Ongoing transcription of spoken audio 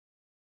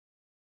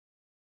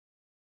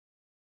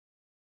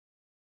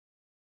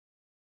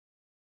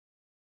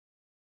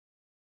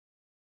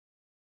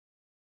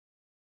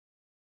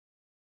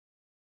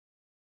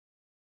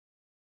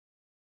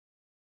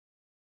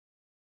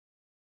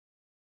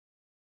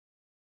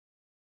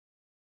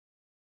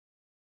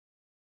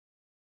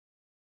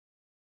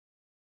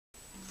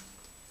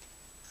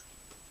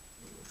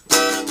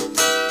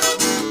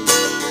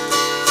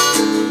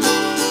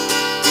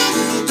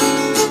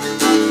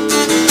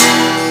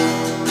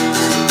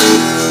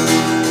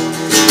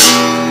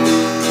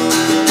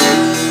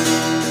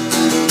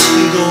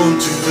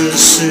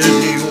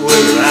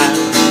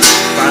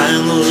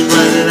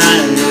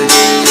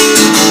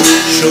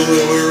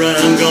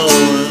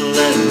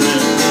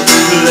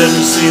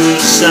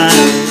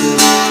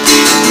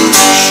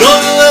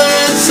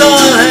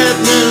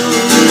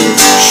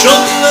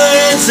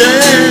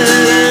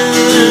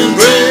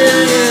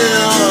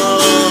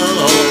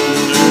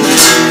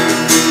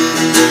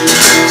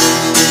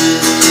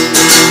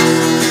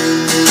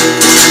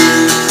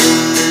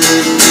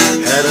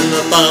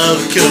by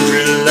the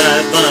country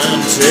life,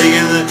 I'm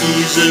taking the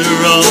easy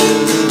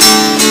road.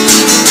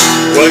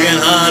 Working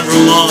hard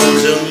from morning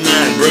till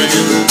night,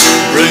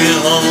 bringing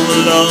home the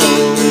load.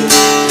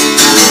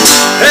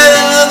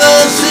 Heading to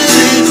those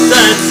city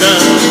sights,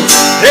 I'm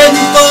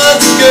heading for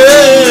the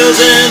girls,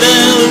 and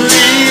I'm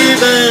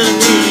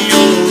leaving the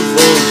old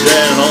folks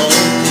at home.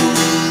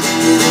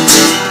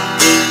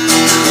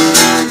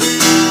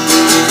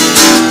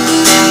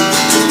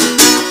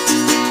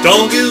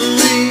 Don't give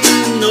me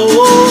no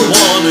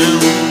warning,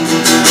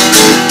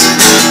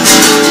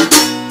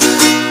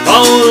 I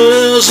won't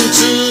listen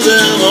to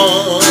them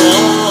all.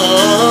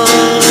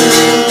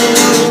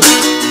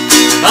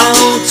 I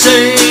won't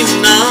take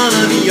none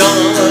of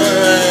your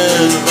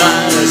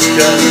advice,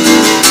 'cause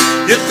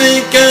you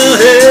think I'm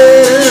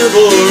headed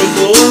for a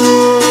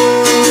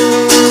fall.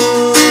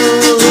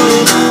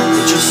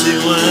 But you see,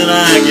 when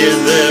I get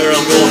there,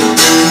 I'm gonna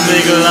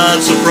make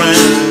lots of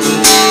friends,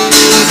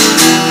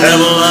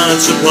 have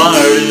lots of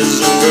parties,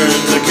 and burn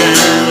the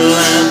candle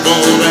at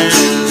both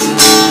ends.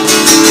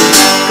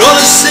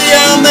 Gonna see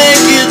I'll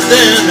make it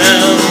there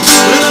now,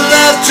 live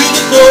life to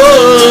the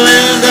full,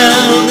 and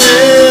I'll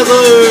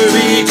never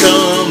be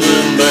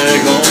coming back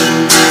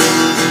home.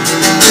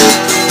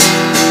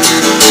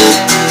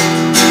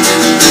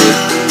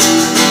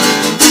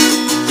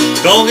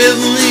 Don't give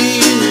me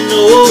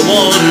no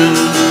warning,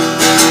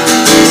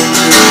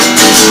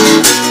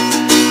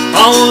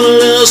 I wanna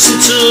listen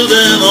to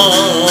them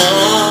all.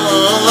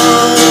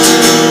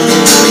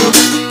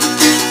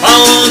 I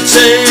won't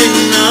take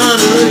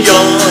none of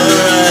your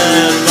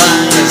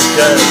advice,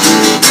 'cause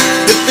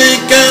you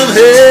think I'm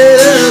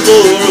headed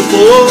for a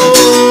fall.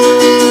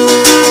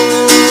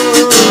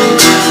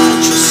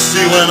 Just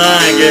see, when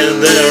I get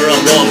there,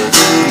 I'm gonna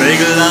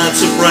make lots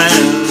of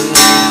friends,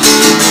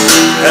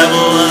 have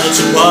lots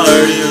of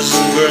parties,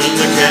 and burn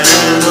the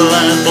candle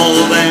at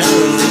both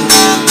ends.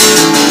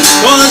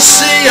 Gonna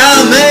see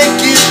I'll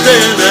make it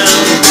there.